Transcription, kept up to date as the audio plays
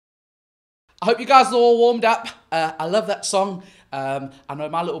I hope you guys are all warmed up. I love that song. I know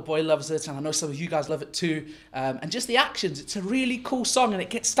my little boy loves it, and I know some of you guys love it too. And just the actions, it's a really cool song, and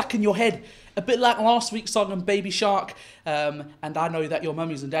it gets stuck in your head. A bit like last week's song on Baby Shark. And I know that your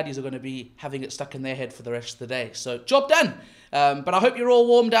mummies and daddies are going to be having it stuck in their head for the rest of the day. So, job done. But I hope you're all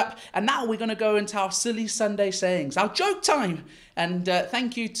warmed up. And now we're going to go into our silly Sunday sayings, our joke time. And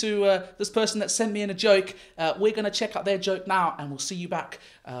thank you to this person that sent me in a joke. We're going to check out their joke now, and we'll see you back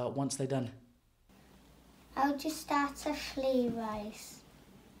once they're done. How do you start a flea race?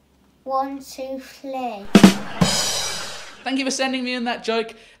 1, 2, flee. Thank you for sending me in that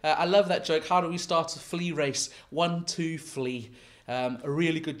joke. I love that joke. How do we start a flea race? 1, 2, flee. A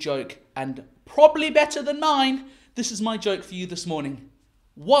really good joke, and probably better than mine. This is my joke for you this morning.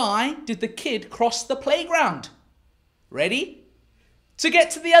 Why did the kid cross the playground? Ready? To get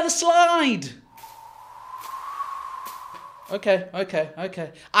to the other slide. Okay.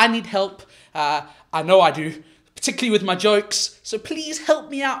 I need help. I know I do, particularly with my jokes. So please help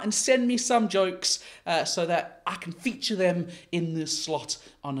me out and send me some jokes so that I can feature them in this slot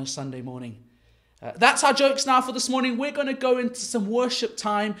on a Sunday morning. That's our jokes now for this morning. We're going to go into some worship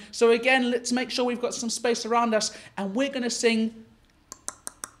time. So again, let's make sure we've got some space around us. And we're going to sing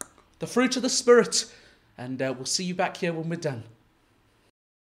the fruit of the Spirit. And we'll see you back here when we're done.